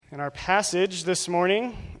And our passage this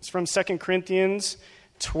morning is from 2 Corinthians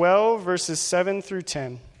 12, verses 7 through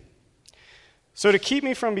 10. So to keep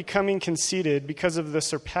me from becoming conceited because of the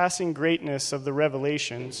surpassing greatness of the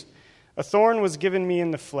revelations, a thorn was given me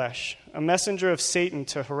in the flesh, a messenger of Satan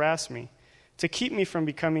to harass me, to keep me from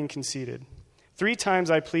becoming conceited. 3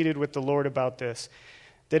 times I pleaded with the Lord about this,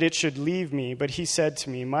 that it should leave me, but he said to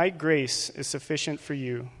me, "My grace is sufficient for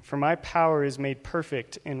you, for my power is made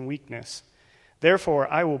perfect in weakness.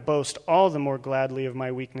 Therefore I will boast all the more gladly of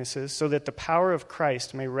my weaknesses, so that the power of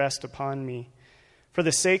Christ may rest upon me. For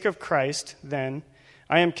the sake of Christ, then,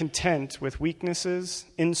 I am content with weaknesses,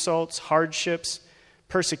 insults, hardships,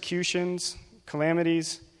 persecutions,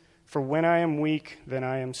 calamities, for when I am weak, then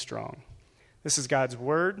I am strong." This is God's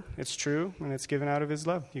word. It's true, and it's given out of his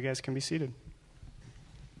love. You guys can be seated.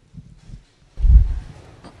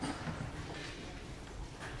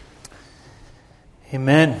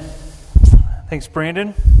 Amen. Thanks,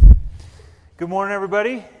 Brandon. Good morning,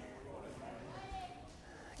 everybody.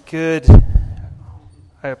 Good.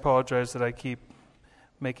 I apologize that I keep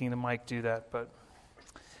making the mic do that, but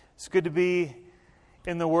it's good to be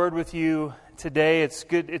in the Word with you today. It's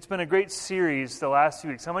good. It's been a great series the last 2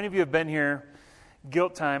 weeks. How many of you have been here?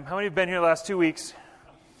 Guilt time. How many have been here the last 2 weeks?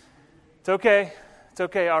 It's okay. It's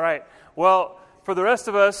okay. All right. Well, for the rest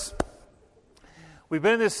of us, we've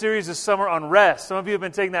been in this series this summer on rest. Some of you have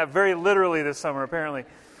been taking that very literally this summer, apparently.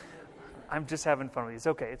 I'm just having fun with you. It's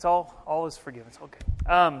okay. It's all is forgiven. It's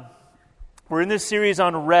okay. We're in this series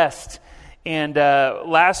on rest. And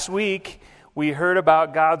last week, we heard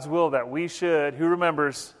about God's will that we should, who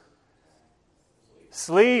remembers?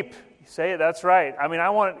 Sleep. You say it, that's right. I mean,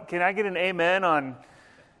 can I get an amen on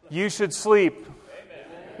you should sleep? Amen.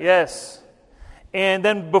 Yes. And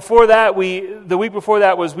then before that, the week before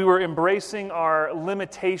that was we were embracing our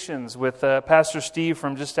limitations with Pastor Steve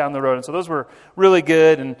from just down the road. And so those were really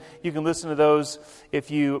good, and you can listen to those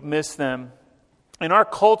if you miss them. In our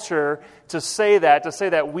culture, to say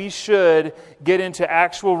that we should get into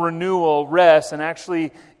actual renewal, rest, and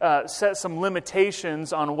actually set some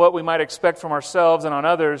limitations on what we might expect from ourselves and on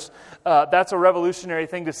others, that's a revolutionary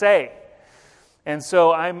thing to say. And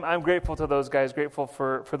so I'm grateful to those guys, grateful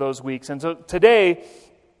for those weeks. And so today,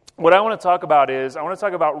 what I want to talk about is, I want to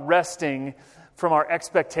talk about resting from our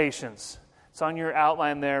expectations. It's on your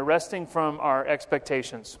outline there, resting from our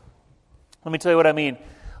expectations. Let me tell you what I mean.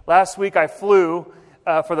 Last week I flew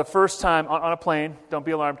for the first time on a plane. Don't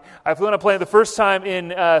be alarmed. I flew on a plane the first time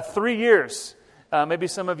in 3 years. Maybe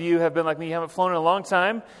some of you have been like me, you haven't flown in a long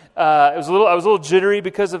time. I was a little jittery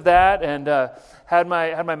because of that, and had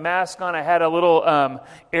my mask on. I had a little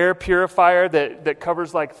air purifier that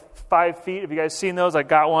covers like 5 feet. Have you guys seen those? I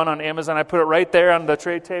got one on Amazon. I put it right there on the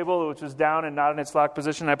tray table, which was down and not in its locked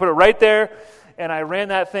position. I put it right there, and I ran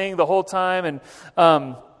that thing the whole time.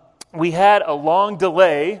 And we had a long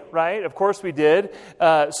delay, right? Of course we did,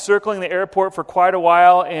 circling the airport for quite a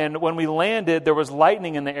while. And when we landed, there was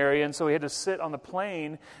lightning in the area, and so we had to sit on the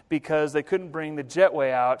plane because they couldn't bring the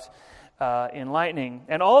jetway out in lightning.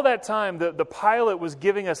 And all that time, the pilot was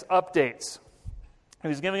giving us updates. He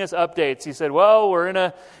was giving us updates. He said, well,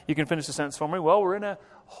 you can finish the sentence for me. Well, we're in a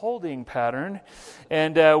holding pattern,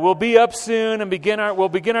 and we'll be up soon and we'll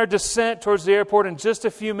begin our descent towards the airport in just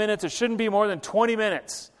a few minutes. It shouldn't be more than 20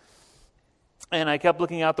 minutes. And I kept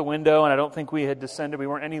looking out the window, and I don't think we had descended. We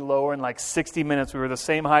weren't any lower in like 60 minutes. We were the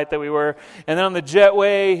same height that we were. And then on the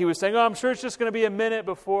jetway, he was saying, I'm sure it's just going to be a minute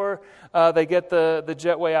before they get the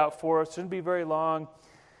jetway out for us. It shouldn't be very long.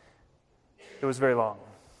 It was very long.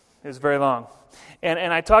 It was very long.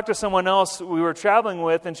 And I talked to someone else we were traveling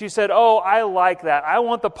with, and she said, I like that. I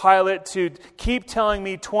want the pilot to keep telling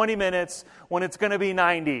me 20 minutes when it's going to be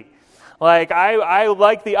 90. Like, I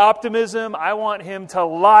like the optimism. I want him to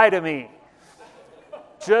lie to me.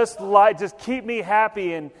 Just keep me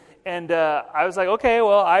happy. And I was like, okay,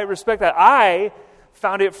 well, I respect that. I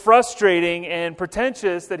found it frustrating and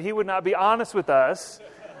pretentious that he would not be honest with us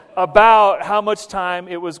about how much time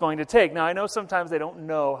it was going to take. Now, I know sometimes they don't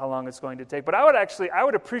know how long it's going to take, but I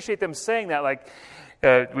would appreciate them saying that, like,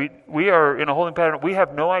 we are in a holding pattern. We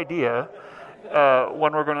have no idea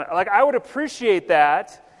when we're going to, like, I would appreciate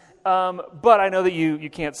that, but I know that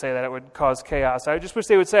you can't say that. It would cause chaos. I just wish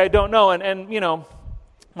they would say, I don't know, and you know,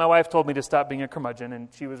 my wife told me to stop being a curmudgeon, and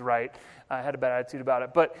she was right. I had a bad attitude about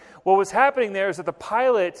it. But what was happening there is that the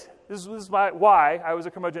pilot, this is why I was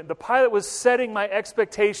a curmudgeon, the pilot was setting my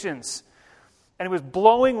expectations, and he was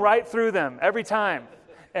blowing right through them every time,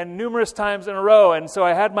 and numerous times in a row. And so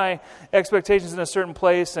I had my expectations in a certain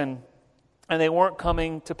place, and they weren't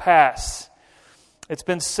coming to pass. It's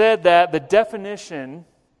been said that the definition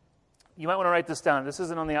You might want to write this down. This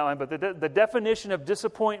isn't on the outline, but the definition of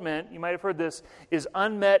disappointment, you might have heard this, is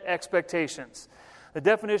unmet expectations. The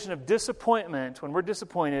definition of disappointment, when we're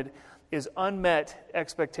disappointed, is unmet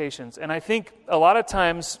expectations. And I think a lot of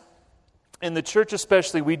times, in the church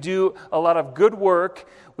especially, we do a lot of good work.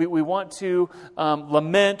 We want to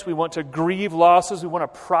lament. We want to grieve losses. We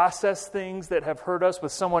want to process things that have hurt us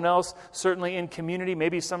with someone else, certainly in community,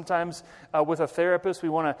 maybe sometimes with a therapist. We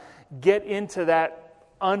want to get into that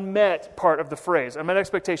unmet part of the phrase, unmet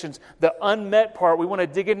expectations. The unmet part, we want to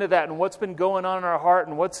dig into that and what's been going on in our heart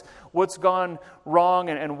and what's gone wrong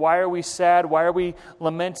and why are we sad, why are we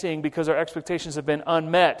lamenting because our expectations have been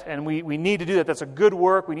unmet. And we need to do that. That's a good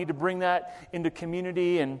work. We need to bring that into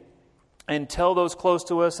community and tell those close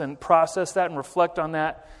to us and process that and reflect on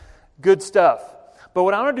that. Good stuff. But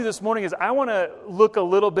what I want to do this morning is I want to look a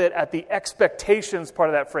little bit at the expectations part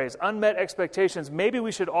of that phrase, unmet expectations. Maybe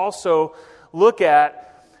we should also look at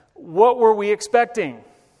what were we expecting?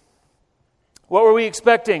 What were we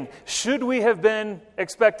expecting? Should we have been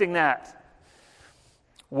expecting that?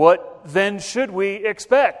 What then should we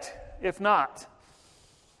expect, if not?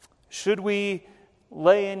 Should we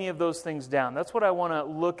lay any of those things down? That's what I want to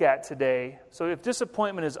look at today. So if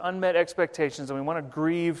disappointment is unmet expectations and we want to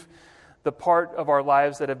grieve the part of our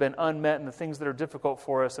lives that have been unmet and the things that are difficult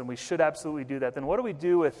for us, and we should absolutely do that, then what do we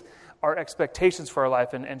do with our expectations for our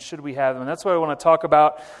life, and should we have them? And that's what I want to talk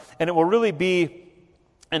about, and it will really be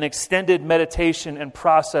an extended meditation and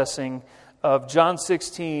processing of John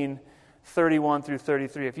 16, 31 through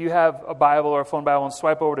 33. If you have a Bible or a phone Bible, and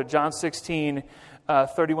swipe over to John 16,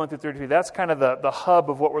 31 through 33. That's kind of the hub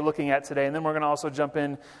of what we're looking at today, and then we're going to also jump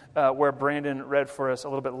in where Brandon read for us a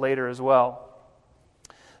little bit later as well.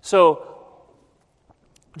 So,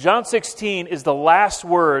 John 16 is the last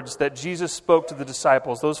words that Jesus spoke to the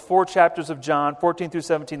disciples. Those 4 chapters of John, 14 through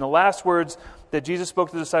 17, the last words that Jesus spoke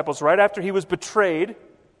to the disciples right after he was betrayed.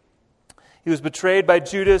 He was betrayed by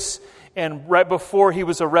Judas and right before he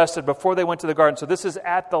was arrested, before they went to the garden. So this is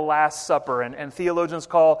at the Last Supper, and theologians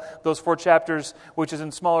call those 4 chapters, which is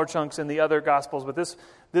in smaller chunks in the other Gospels, but this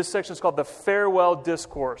section is called the farewell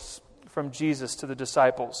discourse from Jesus to the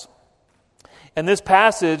disciples. And this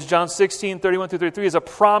passage, John 16, 31 through 33, is a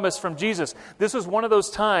promise from Jesus. This was one of those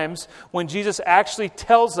times when Jesus actually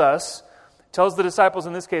tells the disciples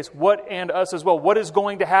in this case, and us as well, what is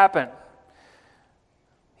going to happen.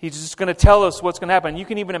 He's just going to tell us what's going to happen. You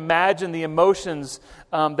can even imagine the emotions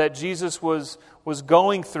that Jesus was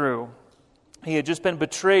going through. He had just been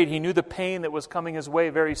betrayed. He knew the pain that was coming his way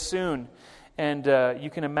very soon. And you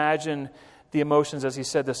can imagine the emotions as he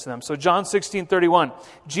said this to them. So John 16:31,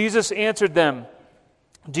 Jesus answered them,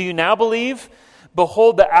 "Do you now believe?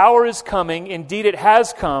 Behold, the hour is coming, indeed it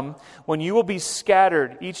has come, when you will be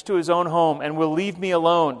scattered, each to his own home, and will leave me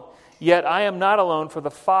alone. Yet I am not alone, for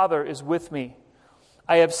the Father is with me.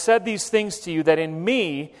 I have said these things to you, that in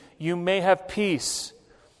me you may have peace.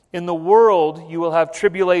 In the world you will have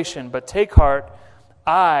tribulation, but take heart,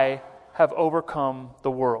 I have overcome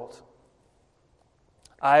the world."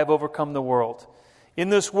 I have overcome the world. In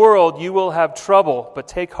this world you will have trouble, but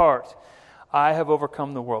take heart. I have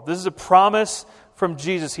overcome the world. This is a promise from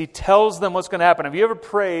Jesus. He tells them what's going to happen. Have you ever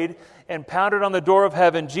prayed and pounded on the door of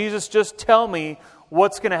heaven, Jesus, just tell me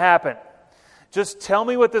what's going to happen. Just tell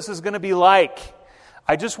me what this is going to be like.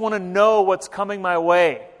 I just want to know what's coming my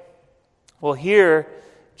way. Well, here,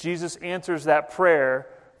 Jesus answers that prayer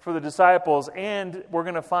for the disciples, and we're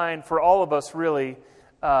going to find for all of us really,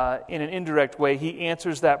 in an indirect way, he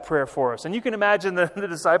answers that prayer for us. And you can imagine the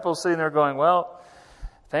disciples sitting there going, well,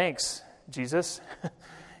 thanks, Jesus.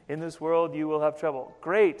 In this world, you will have trouble.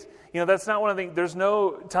 Great. That's not one of the things. There's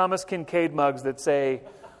no Thomas Kincaid mugs that say,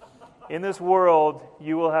 in this world,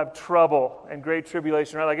 you will have trouble and great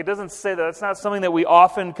tribulation. Right? Like, it doesn't say that. That's not something that we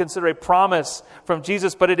often consider a promise from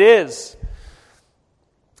Jesus, but it is.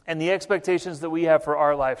 And the expectations that we have for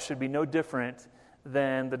our life should be no different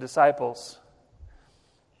than the disciples.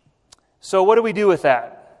 So what do we do with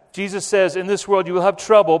that? Jesus says, in this world you will have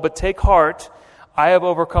trouble, but take heart, I have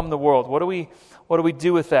overcome the world. What do we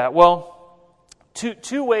do with that? Well,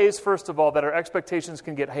 two ways, first of all, that our expectations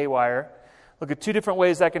can get haywire. Look at 2 different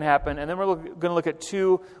ways that can happen, and then we're going to look at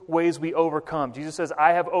 2 ways we overcome. Jesus says,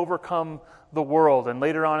 I have overcome the world. And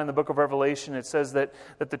later on in the book of Revelation, it says that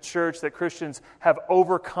the church, that Christians have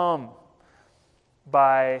overcome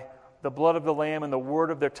by the blood of the Lamb and the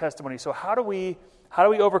word of their testimony. So how do we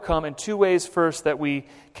overcome? In 2 ways, first, that we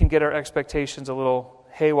can get our expectations a little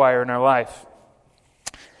haywire in our life.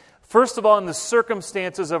 First of all, in the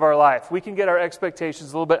circumstances of our life, we can get our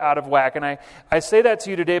expectations a little bit out of whack. And I say that to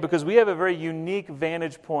you today because we have a very unique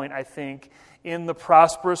vantage point, I think, in the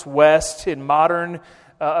prosperous West, in modern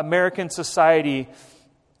American society,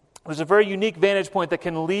 there's a very unique vantage point that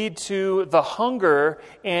can lead to the hunger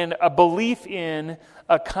and a belief in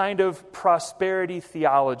a kind of prosperity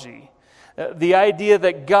theology. The idea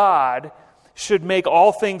that God should make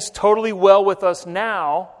all things totally well with us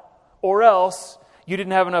now, or else you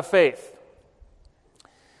didn't have enough faith.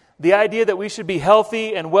 The idea that we should be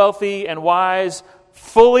healthy and wealthy and wise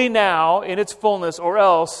fully now in its fullness, or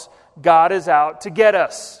else God is out to get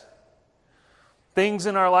us. Things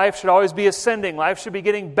in our life should always be ascending. Life should be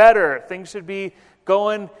getting better. Things should be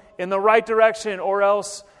going in the right direction, or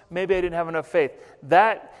else maybe I didn't have enough faith.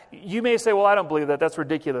 That, you may say, well, I don't believe that. That's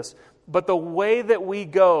ridiculous. But the way that we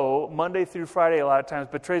go Monday through Friday a lot of times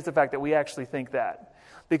betrays the fact that we actually think that.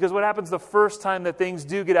 Because what happens the first time that things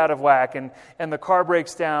do get out of whack and the car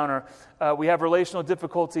breaks down, or we have relational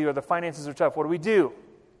difficulty, or the finances are tough, what do?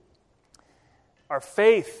 Our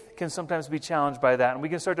faith can sometimes be challenged by that, and we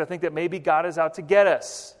can start to think that maybe God is out to get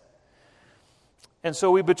us. And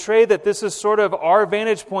so we betray that this is sort of our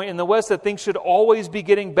vantage point in the West, that things should always be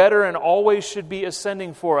getting better and always should be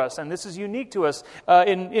ascending for us. And this is unique to us.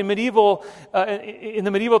 In the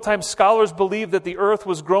medieval times, scholars believed that the earth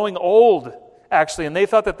was growing old, actually, and they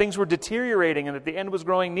thought that things were deteriorating and that the end was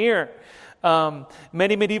growing near.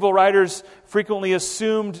 Many medieval writers frequently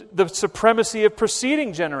assumed the supremacy of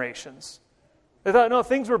preceding generations. They thought, no,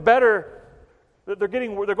 things were better. They're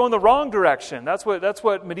going the wrong direction. That's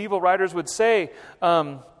what medieval writers would say.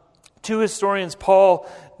 Two historians, Paul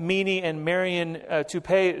Meany and Marion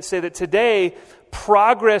Toupé, say that today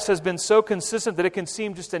progress has been so consistent that it can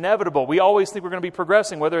seem just inevitable. We always think we're going to be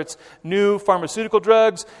progressing, whether it's new pharmaceutical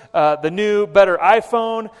drugs, the new, better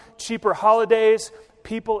iPhone, cheaper holidays.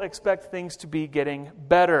 People expect things to be getting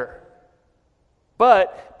better.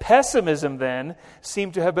 But pessimism then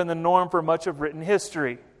seemed to have been the norm for much of written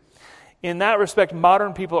history. In that respect,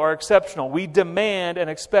 modern people are exceptional. We demand and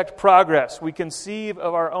expect progress. We conceive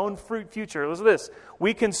of our own future. Listen to this.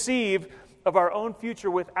 We conceive of our own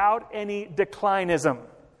future without any declinism.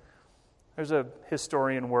 There's a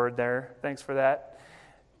historian word there. Thanks for that,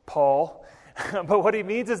 Paul. But what he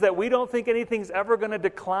means is that we don't think anything's ever going to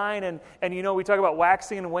decline. And you know, we talk about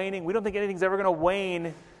waxing and waning. We don't think anything's ever going to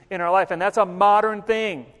wane in our life. And that's a modern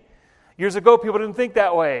thing. Years ago, people didn't think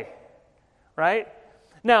that way. Right?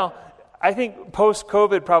 Now, I think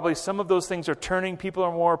post-COVID, probably some of those things are turning. People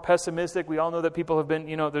are more pessimistic. We all know that people have been,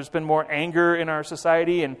 there's been more anger in our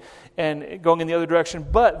society and going in the other direction.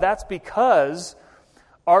 But that's because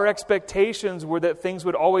our expectations were that things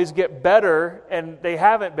would always get better, and they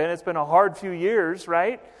haven't been. It's been a hard few years,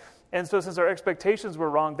 right? And so since our expectations were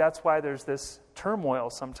wrong, that's why there's this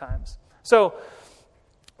turmoil sometimes. So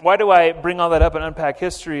why do I bring all that up and unpack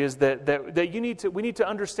history is that we need to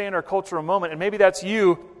understand our cultural moment. And maybe that's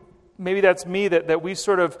you. Maybe that's me, that we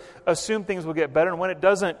sort of assume things will get better, and when it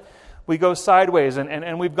doesn't, we go sideways.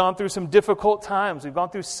 And we've gone through some difficult times. We've gone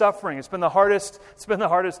through suffering. It's been the hardest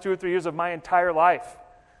 2 or 3 years of my entire life.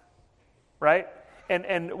 Right?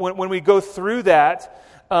 And when we go through that,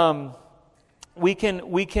 we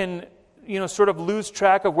can sort of lose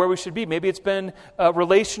track of where we should be. Maybe it's been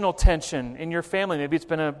relational tension in your family. Maybe it's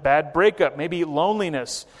been a bad breakup. Maybe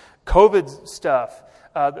loneliness, COVID stuff.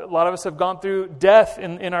 A lot of us have gone through death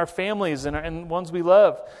in our families and ones we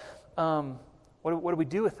love. What do we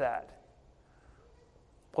do with that?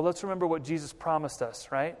 Well, let's remember what Jesus promised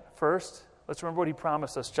us, right? First, let's remember what He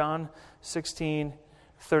promised us. John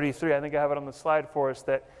 16:33. I think I have it on the slide for us,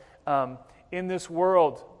 that in this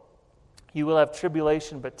world you will have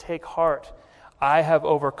tribulation, but take heart. I have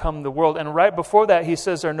overcome the world. And right before that, He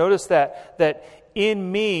says, or notice that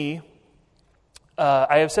in me,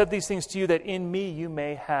 I have said these things to you that in me you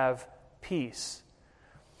may have peace.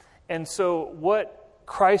 And so what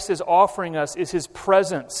Christ is offering us is His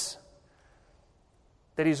presence,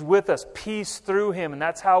 that He's with us, peace through Him, and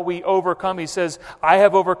that's how we overcome. He says, I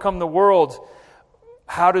have overcome the world.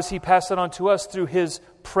 How does He pass it on to us? Through His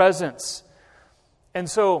presence. And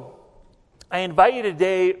so I invite you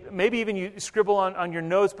today, maybe even you scribble on your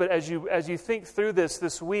notes, but as you think through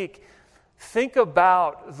this week, think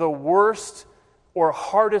about the worst or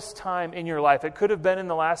hardest time in your life. It could have been in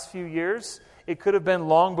the last few years. It could have been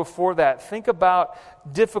long before that. Think about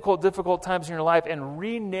difficult times in your life and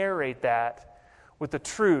re-narrate that with the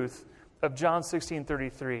truth of John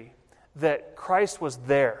 16:33, that Christ was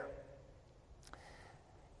there.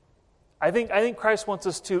 I think Christ wants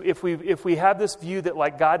us to, if we have this view that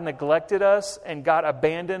like God neglected us and God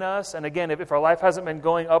abandoned us, and again, if our life hasn't been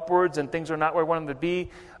going upwards and things are not where we want them to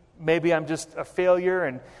be, maybe I'm just a failure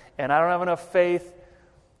and I don't have enough faith.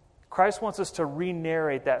 Christ wants us to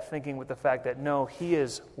re-narrate that thinking with the fact that no, He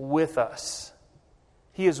is with us.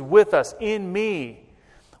 He is with us in me.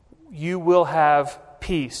 you will have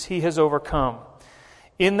peace. He has overcome.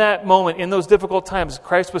 In that moment, in those difficult times,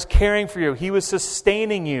 Christ was caring for you. He was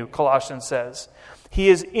sustaining you, Colossians says. He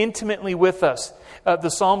is intimately with us. The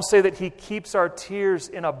Psalms say that He keeps our tears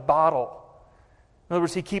in a bottle. In other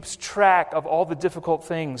words, He keeps track of all the difficult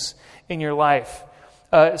things in your life.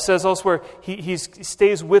 It says elsewhere, He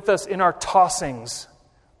stays with us in our tossings.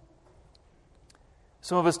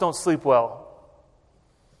 Some of us don't sleep well.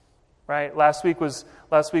 Right? Last week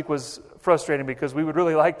was frustrating because we would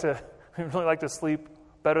really like to sleep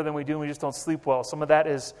better than we do, and we just don't sleep well. Some of that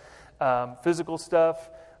is physical stuff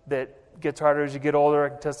that gets harder as you get older. I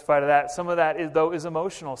can testify to that. Some of that is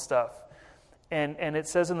emotional stuff. And it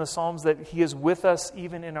says in the Psalms that He is with us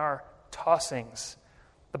even in our tossings.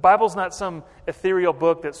 The Bible's not some ethereal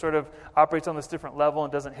book that sort of operates on this different level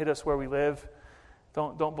and doesn't hit us where we live.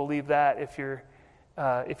 Don't believe that if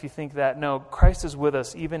you think that. No, Christ is with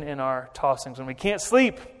us even in our tossings. When we can't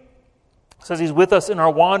sleep, it says He's with us in our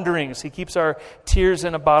wanderings. He keeps our tears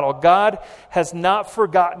in a bottle. God has not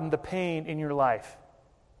forgotten the pain in your life.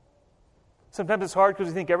 Sometimes it's hard because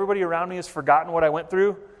you think everybody around me has forgotten what I went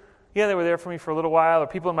through. Yeah, they were there for me for a little while, or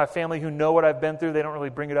people in my family who know what I've been through, they don't really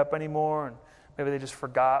bring it up anymore, and maybe they just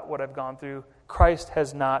forgot what I've gone through. Christ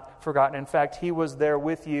has not forgotten. In fact, He was there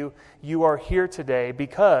with you. You are here today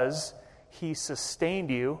because He sustained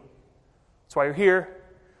you. That's why you're here.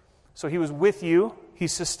 So He was with you.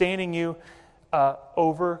 He's sustaining you,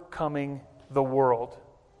 overcoming the world.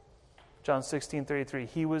 John 16:33.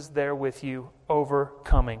 He was there with you,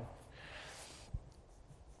 overcoming.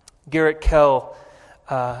 Garrett Kell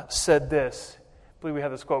said this. I believe we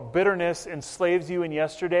have this quote. Bitterness enslaves you in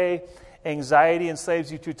yesterday. Anxiety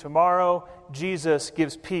enslaves you to tomorrow. Jesus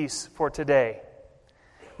gives peace for today.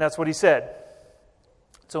 And that's what he said.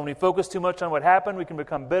 So when we focus too much on what happened, we can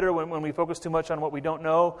become bitter. When we focus too much on what we don't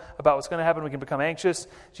know about what's going to happen, we can become anxious.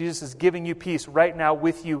 Jesus is giving you peace right now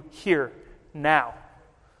with you here, now.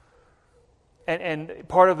 And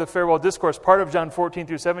part of the farewell discourse, part of John 14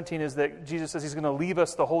 through 17 is that Jesus says He's going to leave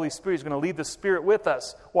us the Holy Spirit. He's going to leave the Spirit with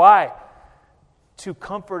us. Why? To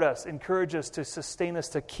comfort us, encourage us, to sustain us,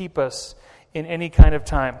 to keep us in any kind of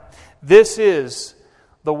time. This is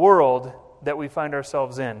the world that we find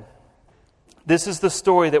ourselves in. This is the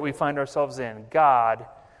story that we find ourselves in. God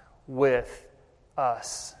with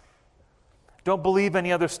us. Don't believe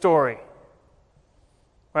any other story.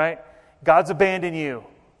 Right? God's abandoned you.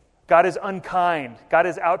 God is unkind. God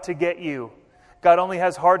is out to get you. God only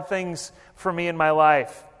has hard things for me in my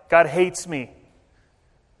life. God hates me.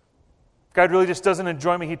 God really just doesn't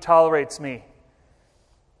enjoy me. He tolerates me.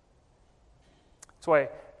 That's why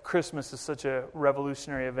Christmas is such a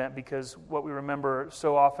revolutionary event, because what we remember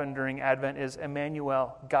so often during Advent is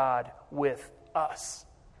Emmanuel, God with us.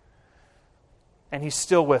 And He's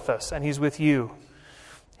still with us, and He's with you.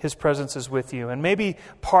 His presence is with you. And maybe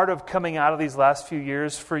part of coming out of these last few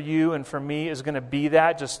years for you and for me is going to be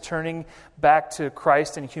that, just turning back to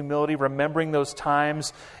Christ in humility, remembering those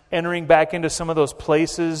times, entering back into some of those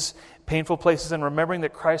places, painful places, and remembering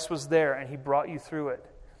that Christ was there and He brought you through it.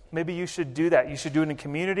 Maybe you should do that. You should do it in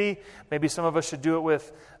community. Maybe some of us should do it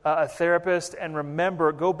with a therapist. And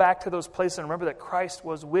remember, go back to those places and remember that Christ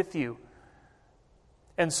was with you.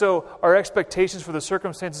 And so our expectations for the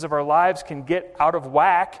circumstances of our lives can get out of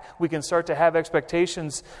whack. We can start to have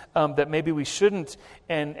expectations that maybe we shouldn't.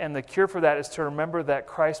 And the cure for that is to remember that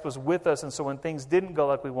Christ was with us. And so when things didn't go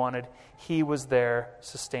like we wanted, He was there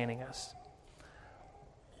sustaining us.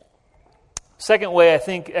 Second way I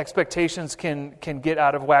think expectations can get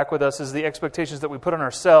out of whack with us is the expectations that we put on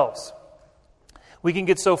ourselves. We can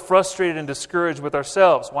get so frustrated and discouraged with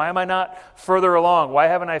ourselves. Why am I not further along? Why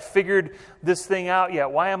haven't I figured this thing out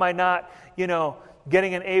yet? Why am I not,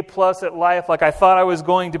 getting an A+ at life like I thought I was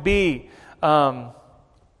going to be?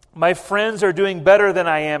 My friends are doing better than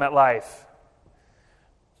I am at life.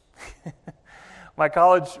 My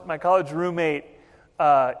college roommate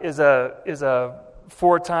is a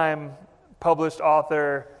 4-time published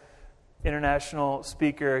author, international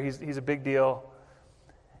speaker. He's a big deal.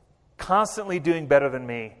 Constantly doing better than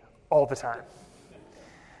me all the time.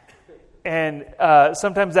 And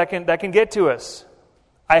sometimes that can get to us.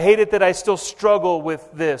 I hate it that I still struggle with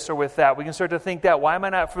this or with that. We can start to think that, why am I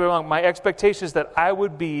not further along? My expectation is that I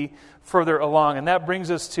would be further along. And that brings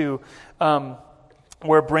us to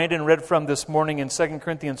where Brandon read from this morning in 2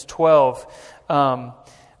 Corinthians 12.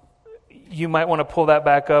 You might want to pull that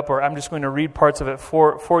back up, or I'm just going to read parts of it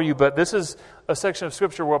for you. But this is a section of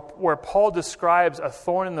Scripture where Paul describes a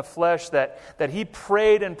thorn in the flesh that he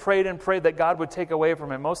prayed and prayed and prayed that God would take away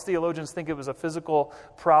from him. Most theologians think it was a physical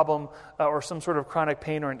problem or some sort of chronic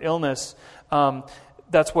pain or an illness.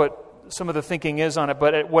 That's what some of the thinking is on it,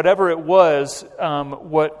 but whatever it was,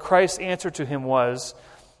 what Christ's answer to him was,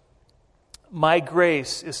 my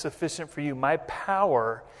grace is sufficient for you. My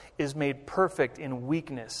power is made perfect in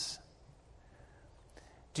weakness.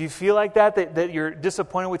 Do you feel like that you're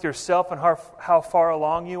disappointed with yourself and how far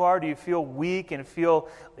along you are? Do you feel weak and feel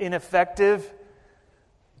ineffective?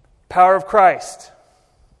 Power of Christ.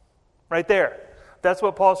 Right there. That's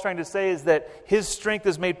what Paul's trying to say, is that his strength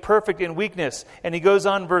is made perfect in weakness. And he goes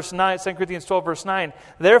on, verse 9, 2 Corinthians 12, verse 9.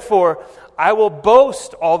 Therefore, I will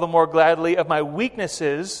boast all the more gladly of my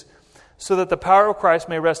weaknesses, so that the power of Christ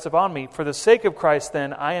may rest upon me. For the sake of Christ,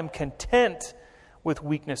 then, I am content with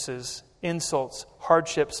weaknesses, insults,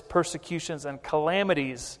 hardships, persecutions, and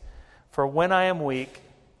calamities. For when I am weak,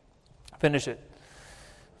 finish it,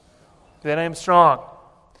 then I am strong.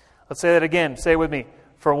 Let's say that again. Say it with me.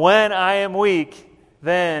 For when I am weak,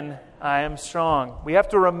 then I am strong. We have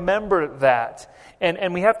to remember that.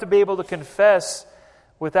 And we have to be able to confess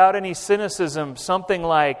without any cynicism something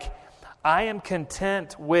like, I am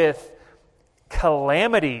content with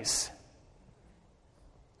calamities.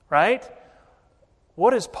 Right?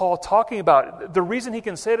 What is Paul talking about? The reason he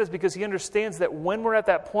can say it is because he understands that when we're at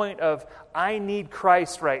that point of, I need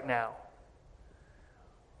Christ right now,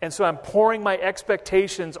 and so I'm pouring my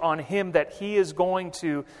expectations on Him that He is going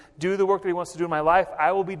to do the work that He wants to do in my life.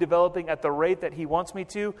 I will be developing at the rate that He wants me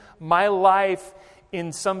to. My life,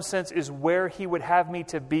 in some sense, is where He would have me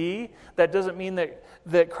to be. That doesn't mean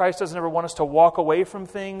that Christ doesn't ever want us to walk away from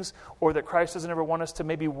things, or that Christ doesn't ever want us to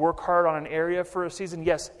maybe work hard on an area for a season.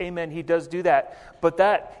 Yes, amen, He does do that. But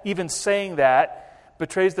that, even saying that,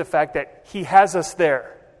 betrays the fact that He has us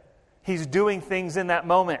there. He's doing things in that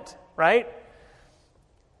moment, right?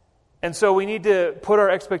 And so we need to put our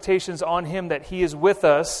expectations on Him, that He is with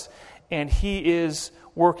us and He is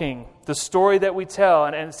working. The story that we tell,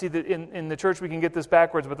 and see that in the church we can get this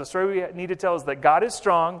backwards, but the story we need to tell is that God is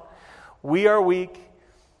strong, we are weak,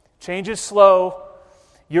 change is slow,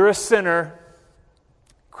 you're a sinner,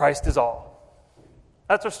 Christ is all.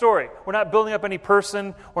 That's our story. We're not building up any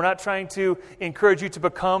person. We're not trying to encourage you to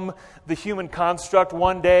become the human construct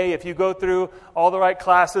one day. If you go through all the right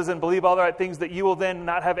classes and believe all the right things, that you will then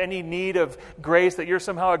not have any need of grace, that you're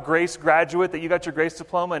somehow a grace graduate, that you got your grace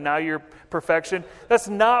diploma and now you're perfection. That's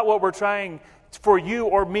not what we're trying for you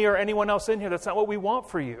or me or anyone else in here. That's not what we want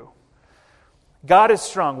for you. God is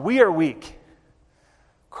strong. We are weak.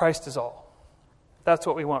 Christ is all. That's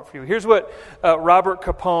what we want for you. Here's what Robert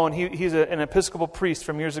Capone, he's an Episcopal priest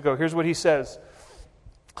from years ago. Here's what he says.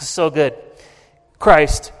 So good.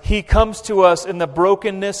 Christ, He comes to us in the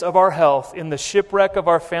brokenness of our health, in the shipwreck of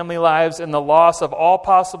our family lives, in the loss of all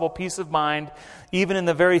possible peace of mind, even in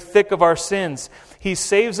the very thick of our sins. He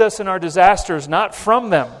saves us in our disasters, not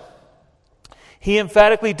from them. He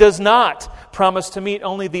emphatically does not promise to meet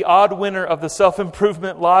only the odd winner of the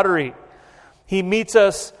self-improvement lottery. He meets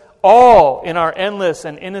us all in our endless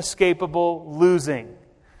and inescapable losing.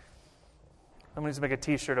 I'm going to make a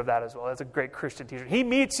t-shirt of that as well. That's a great Christian t-shirt. He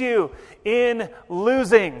meets you in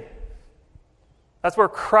losing. That's where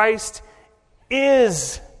Christ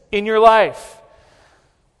is in your life.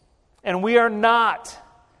 And we are not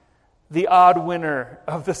the odd winner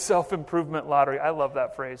of the self-improvement lottery. I love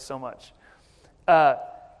that phrase so much.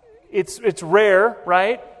 It's rare,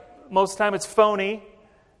 right? Most of the time it's phony.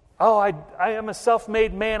 Oh, I am a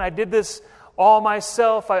self-made man. I did this all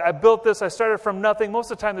myself. I built this. I started from nothing.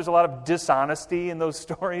 Most of the time there's a lot of dishonesty in those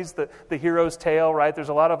stories, the hero's tale, right? There's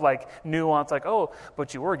a lot of nuance, oh,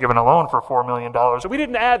 but you were given a loan for $4 million. So we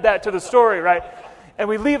didn't add that to the story, right? And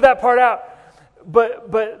we leave that part out.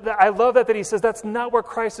 But I love that he says that's not where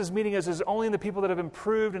Christ is meeting us. It's only in the people that have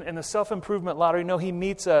improved and the self-improvement lottery. No, He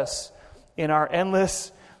meets us in our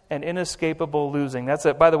endless and inescapable losing.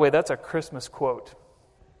 By the way, that's a Christmas quote.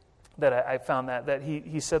 That I found that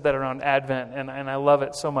he said that around Advent, and I love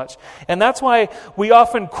it so much. And that's why we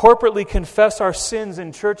often corporately confess our sins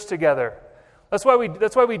in church together. That's why we do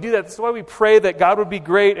that. That's why we pray that God would be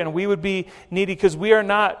great and we would be needy, because we are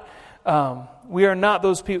not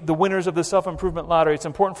those people, the winners of the self-improvement lottery. It's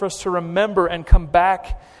important for us to remember and come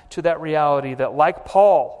back to that reality that, like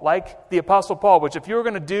the Apostle Paul, which if you were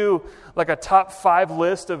going to do a top 5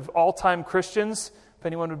 list of all-time Christians, if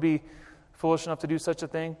anyone would be foolish enough to do such a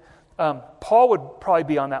thing, Paul would probably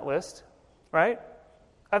be on that list, right?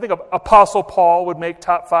 I think Apostle Paul would make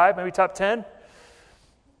top 5, maybe top 10.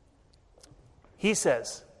 He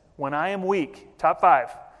says, when I am weak, top 5,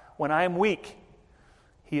 when I am weak,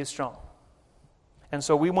 He is strong. And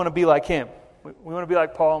so we want to be like him. We want to be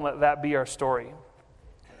like Paul and let that be our story.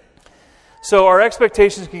 So our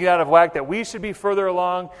expectations can get out of whack that we should be further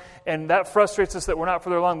along, and that frustrates us that we're not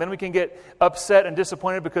further along. Then we can get upset and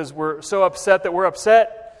disappointed because we're so upset that we're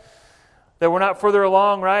upset, that we're not further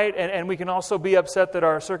along, right? And we can also be upset that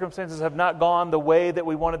our circumstances have not gone the way that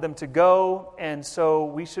we wanted them to go. And so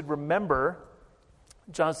we should remember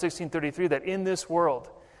John 16:33, that in this world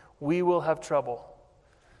we will have trouble.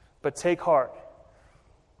 But take heart,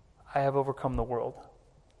 I have overcome the world.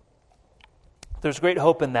 There's great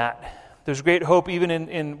hope in that. There's great hope even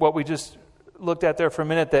in what we just looked at there for a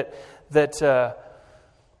minute, that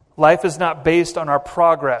life is not based on our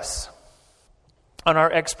progress, on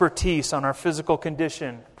our expertise, on our physical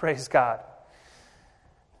condition. Praise God.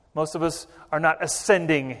 Most of us are not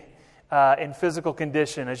ascending in physical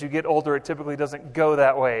condition. As you get older, it typically doesn't go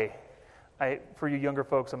that way. For you younger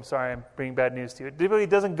folks, I'm sorry, I'm bringing bad news to you. It typically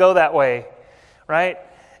doesn't go that way, right?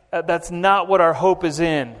 That's not what our hope is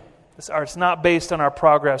in. It's not based on our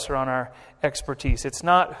progress or on our expertise. It's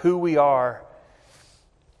not who we are.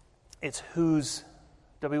 It's whose,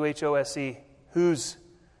 W-H-O-S-E, whose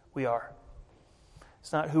we are.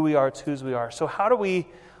 It's not who we are, it's whose we are. So how do we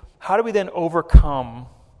then overcome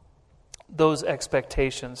those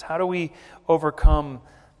expectations? How do we overcome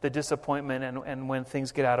the disappointment and when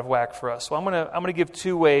things get out of whack for us? Well, I'm going to give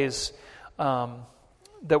two ways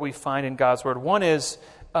that we find in God's Word. One is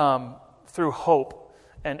through hope.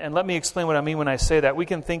 And let me explain what I mean when I say that. We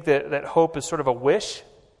can think that hope is sort of a wish.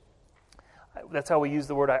 That's how we use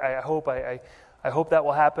the word. I hope that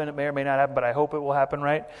will happen. It may or may not happen, but I hope it will happen,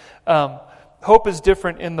 right? Hope is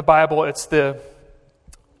different in the Bible. It's the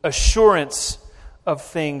assurance of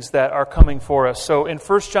things that are coming for us. So in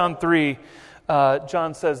 1 John 3,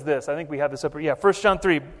 John says this. I think we have this up here. Yeah, 1 John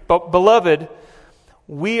 3. Beloved,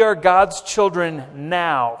 we are God's children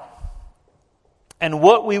now, and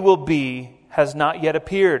what we will be has not yet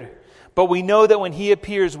appeared. But we know that when He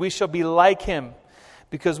appears, we shall be like Him,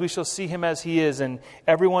 because we shall see Him as He is. And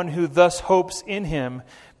everyone who thus hopes in Him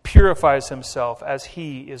purifies himself as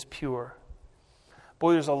He is pure.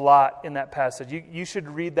 Boy, there's a lot in that passage. You should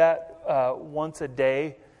read that once a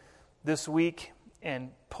day this week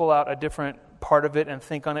and pull out a different part of it and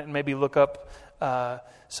think on it and maybe look up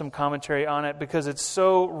some commentary on it, because it's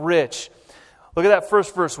so rich. Look at that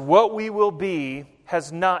first verse. What we will be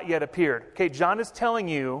has not yet appeared. Okay, John is telling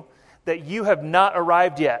you that you have not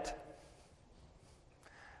arrived yet.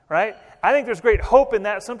 Right? I think there's great hope in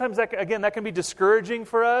that. Sometimes, that can be discouraging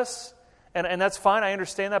for us, and that's fine. I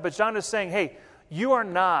understand that. But John is saying, hey, you are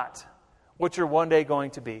not what you're one day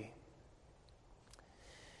going to be.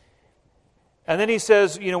 And then he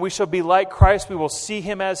says, we shall be like Christ. We will see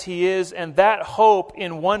Him as He is. And that hope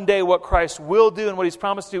in one day what Christ will do and what He's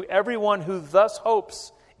promised to do, everyone who thus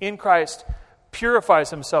hopes in Christ purifies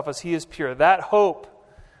himself as He is pure. That hope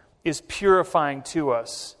is purifying to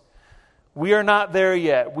us. We are not there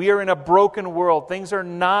yet. We are in a broken world. Things are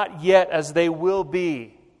not yet as they will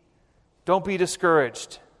be. Don't be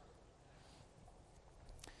discouraged.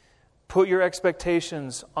 Put your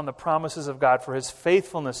expectations on the promises of God for His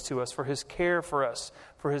faithfulness to us, for His care for us,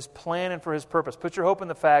 for His plan and for His purpose. Put your hope in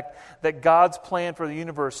the fact that God's plan for the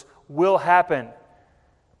universe will happen.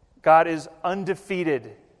 God is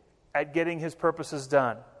undefeated at getting His purposes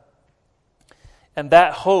done. And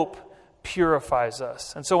that hope purifies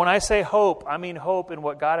us. And so when I say hope, I mean hope in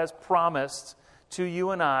what God has promised to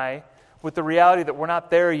you and I, with the reality that we're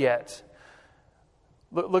not there yet.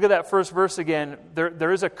 Look at that first verse again.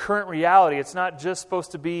 There is a current reality. It's not just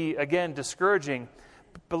supposed to be, again, discouraging.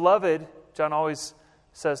 Beloved, John always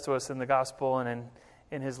says to us in the gospel and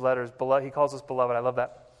in his letters, he calls us beloved. I love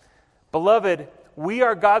that. Beloved, we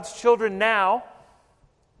are God's children now.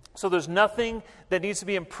 So there's nothing that needs to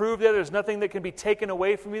be improved there. There's nothing that can be taken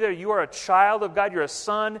away from you there. You are a child of God. You're a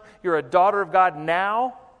son. You're a daughter of God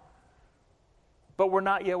now. But we're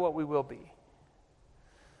not yet what we will be.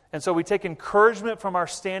 And so we take encouragement from our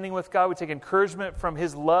standing with God. We take encouragement from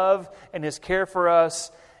His love and His care for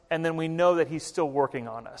us. And then we know that He's still working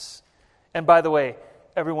on us. And by the way,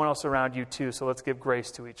 everyone else around you too. So let's give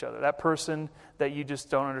grace to each other. That person that you just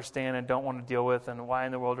don't understand and don't want to deal with, and why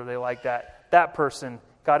in the world are they like that? That person,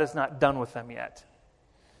 God is not done with them yet.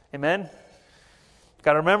 Amen?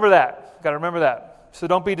 Got to remember that. Got to remember that. So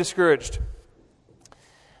don't be discouraged.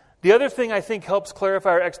 The other thing I think helps clarify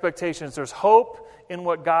our expectations. There's hope in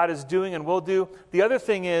what God is doing and will do. The other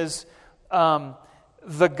thing is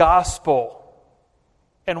the gospel.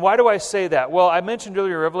 And why do I say that? Well, I mentioned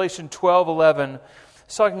earlier Revelation 12:11.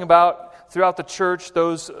 It's talking about throughout the church,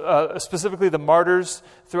 those specifically the martyrs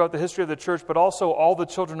throughout the history of the church, but also all the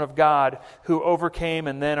children of God who overcame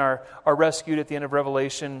and then are rescued at the end of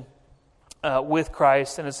Revelation. with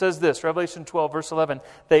Christ. And it says this, Revelation 12, verse 11,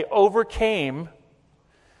 they overcame,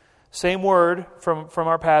 same word from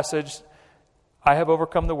our passage, I have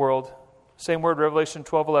overcome the world. Same word, Revelation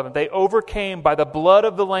 12, 11. They overcame by the blood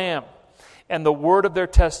of the Lamb and the word of their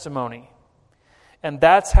testimony. And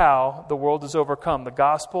that's how the world is overcome, the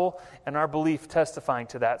gospel and our belief testifying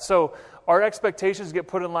to that. So our expectations get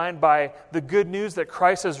put in line by the good news that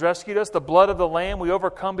Christ has rescued us, the blood of the Lamb. We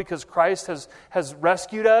overcome because Christ has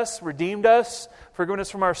rescued us, redeemed us, forgiven us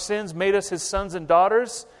from our sins, made us His sons and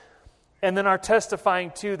daughters. And then our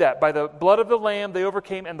testifying to that. By the blood of the Lamb, they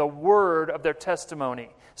overcame, and the word of their testimony.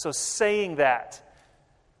 So saying that,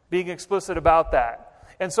 being explicit about that.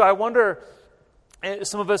 And so I wonder,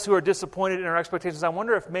 some of us who are disappointed in our expectations, I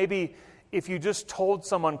wonder if maybe if you just told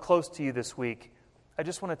someone close to you this week, I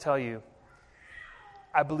just want to tell you,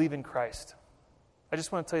 I believe in Christ. I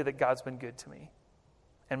just want to tell you that God's been good to me.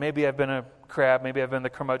 And maybe I've been a crab, maybe I've been the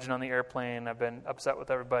curmudgeon on the airplane, I've been upset with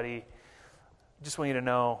everybody. I just want you to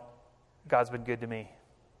know, God's been good to me.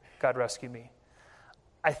 God rescued me.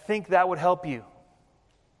 I think that would help you.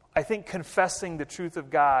 I think confessing the truth of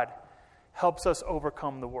God helps us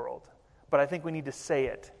overcome the world. But I think we need to say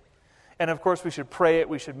it. And of course, we should pray it,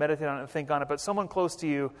 we should meditate on it and think on it. But someone close to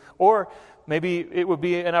you, or maybe it would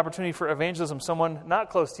be an opportunity for evangelism, someone not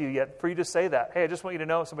close to you yet, for you to say that. Hey, I just want you to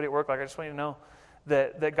know, somebody at work, I just want you to know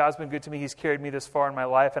that God's been good to me. He's carried me this far in my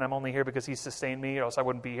life, and I'm only here because He's sustained me, or else I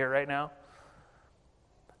wouldn't be here right now.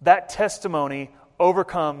 That testimony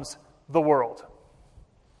overcomes the world.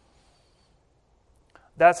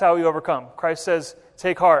 That's how we overcome. Christ says,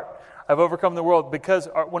 take heart, I've overcome the world, because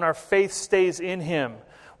when our faith stays in Him,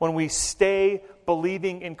 when we stay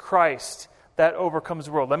believing in Christ, that overcomes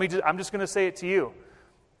the world. I'm just going to say it to you.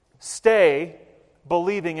 Stay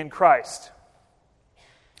believing in Christ.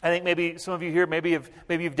 I think maybe some of you here, maybe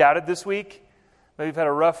you've doubted this week. Maybe you've had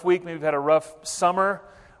a rough week. Maybe you've had a rough summer,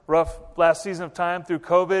 rough last season of time through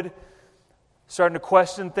COVID. Starting to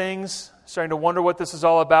question things, starting to wonder what this is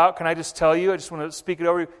all about. Can I just tell you, I just want to speak it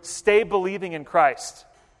over you. Stay believing in Christ.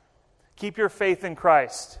 Keep your faith in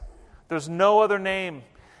Christ. There's no other name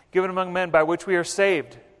given among men by which we are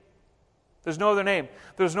saved. There's no other name.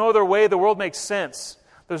 There's no other way the world makes sense.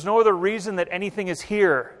 There's no other reason that anything is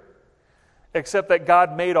here except that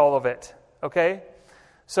God made all of it. Okay?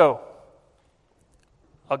 So,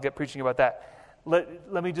 I'll get preaching about that.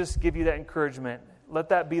 Let me just give you that encouragement. Let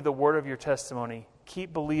that be the word of your testimony.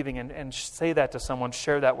 Keep believing and say that to someone.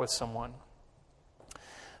 Share that with someone.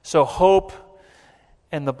 So hope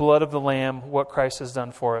and the blood of the Lamb, what Christ has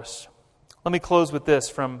done for us. Let me close with this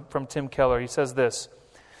from Tim Keller. He says this.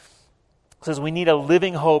 He says, we need a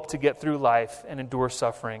living hope to get through life and endure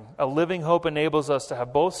suffering. A living hope enables us to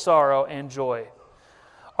have both sorrow and joy.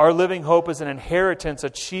 Our living hope is an inheritance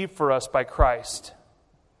achieved for us by Christ.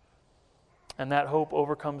 And that hope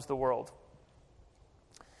overcomes the world.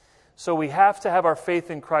 So we have to have our faith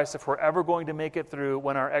in Christ if we're ever going to make it through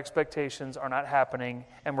when our expectations are not happening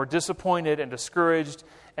and we're disappointed and discouraged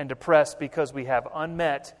and depressed because we have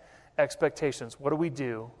unmet expectations. What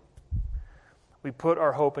do? We put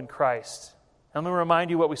our hope in Christ. I'm going to remind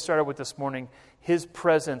you what we started with this morning. His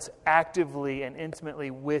presence actively and intimately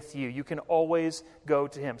with you. You can always go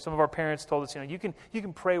to Him. Some of our parents told us, you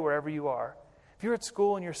can pray wherever you are. If you're at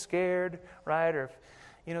school and you're scared, right, or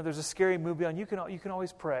if there's a scary movie on, you can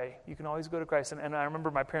always pray. You can always go to Christ. And I remember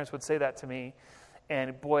my parents would say that to me,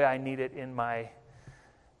 and boy, I need it in my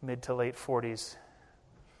mid to late 40s.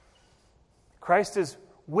 Christ is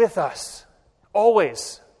with us,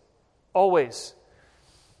 always, always.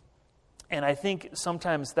 And I think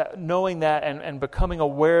sometimes that knowing that and becoming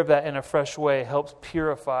aware of that in a fresh way helps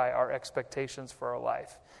purify our expectations for our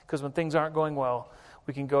life. Because when things aren't going well,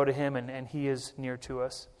 we can go to Him and He is near to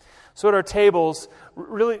us. So at our tables,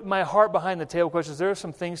 really my heart behind the table questions, there are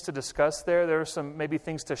some things to discuss there. There are some maybe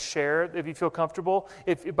things to share if you feel comfortable.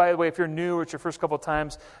 By the way, if you're new or it's your first couple of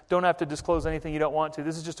times, don't have to disclose anything you don't want to.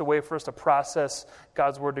 This is just a way for us to process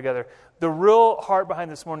God's Word together. The real heart behind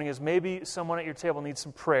this morning is maybe someone at your table needs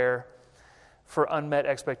some prayer for unmet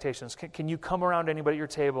expectations. Can you come around to anybody at your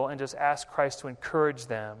table and just ask Christ to encourage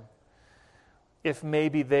them if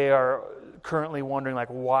maybe they are currently wondering,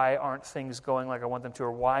 why aren't things going like I want them to,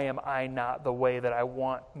 or why am I not the way that I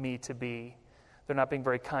want me to be? They're not being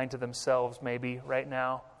very kind to themselves maybe right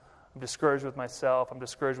now. I'm discouraged with myself. I'm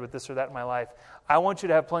discouraged with this or that in my life. I want you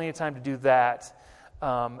to have plenty of time to do that,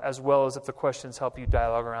 as well as if the questions help you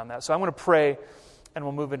dialogue around that. So I'm going to pray, and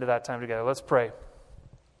we'll move into that time together. Let's pray.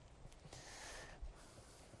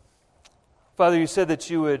 Father, you said that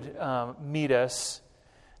you would meet us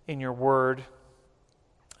in your word.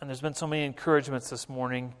 And there's been so many encouragements this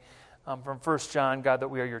morning from 1 John, God, that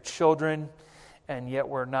we are your children, and yet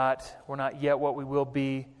we're not yet what we will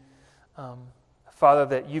be. Father,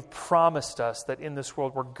 that you've promised us that in this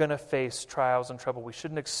world we're going to face trials and trouble. We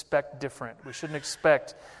shouldn't expect different. We shouldn't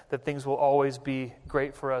expect that things will always be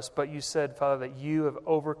great for us. But you said, Father, that you have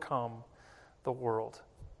overcome the world.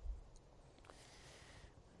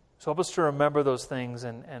 So help us to remember those things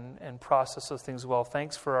and process those things well.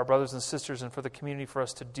 Thanks for our brothers and sisters and for the community for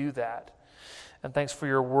us to do that. And thanks for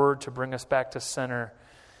your word to bring us back to center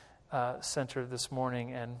this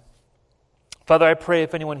morning. And Father, I pray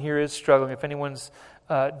if anyone here is struggling, if anyone's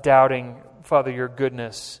doubting, Father, your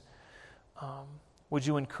goodness, would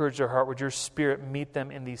you encourage their heart? Would your Spirit meet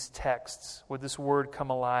them in these texts? Would this word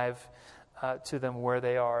come alive to them where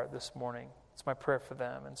they are this morning? It's my prayer for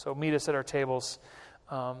them. And so meet us at our tables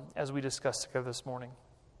as we discuss together this morning.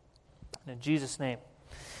 And in Jesus' name,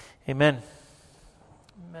 amen.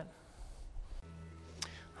 Amen.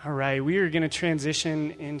 All right, we are going to transition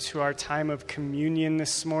into our time of communion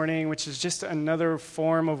this morning, which is just another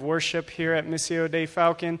form of worship here at Missio Dei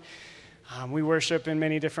Falcon. We worship in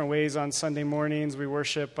many different ways on Sunday mornings. We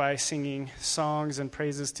worship by singing songs and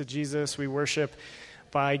praises to Jesus. We worship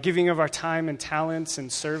by giving of our time and talents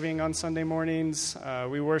and serving on Sunday mornings.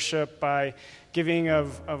 We worship by giving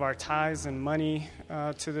of our tithes and money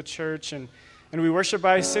to the church. And we worship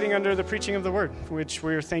by sitting under the preaching of the Word, which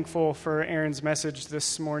we're thankful for Aaron's message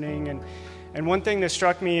this morning. And one thing that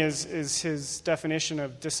struck me is his definition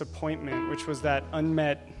of disappointment, which was that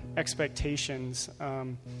unmet expectations.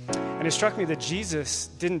 And it struck me that Jesus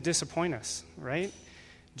didn't disappoint us, right?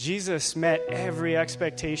 Jesus met every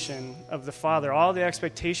expectation of the Father, all the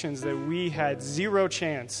expectations that we had zero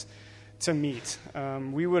chance to meet.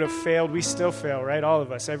 We would have failed. We still fail, right? All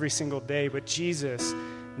of us, every single day. But Jesus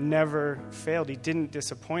never failed. He didn't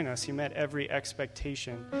disappoint us. He met every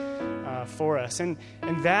expectation for us. And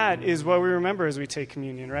that is what we remember as we take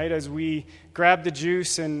communion, right? As we grab the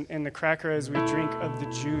juice and the cracker, as we drink of the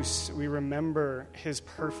juice, we remember his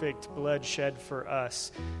perfect blood shed for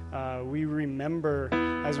us. We remember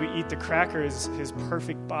as we eat the crackers, his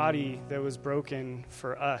perfect body that was broken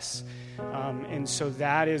for us. And so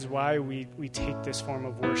that is why we take this form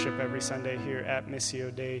of worship every Sunday here at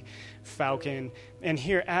Missio Dei Falcon. And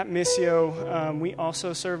here at Missio, we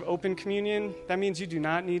also serve open communion. That means you do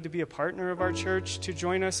not need to be a partner of our church to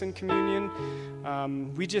join us in communion.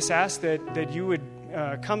 We just ask that you would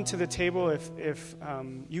come to the table if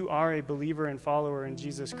you are a believer and follower in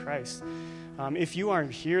Jesus Christ. If you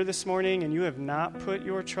aren't here this morning and you have not put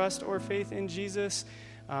your trust or faith in Jesus,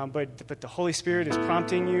 but the Holy Spirit is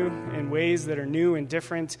prompting you in ways that are new and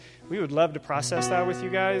different, we would love to process that with you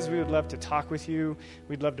guys. We would love to talk with you.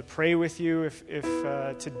 We'd love to pray with you if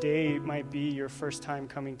today might be your first time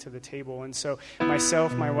coming to the table. And so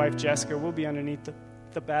myself, my wife Jessica, will be underneath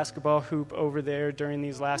the basketball hoop over there during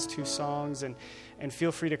these last two songs, and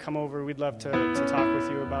feel free to come over. We'd love to talk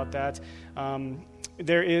with you about that.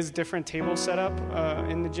 There is different tables set up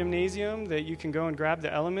in the gymnasium that you can go and grab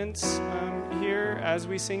the elements here as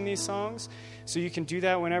we sing these songs. So you can do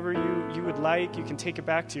that whenever you would like. You can take it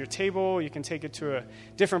back to your table. You can take it to a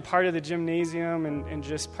different part of the gymnasium and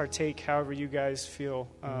just partake however you guys feel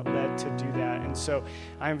led to do that. And so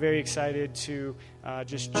I'm very excited to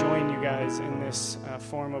just join you guys in this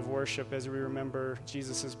form of worship as we remember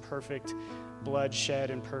Jesus' perfect blood shed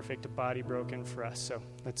and perfect body broken for us. So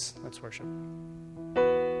let's worship.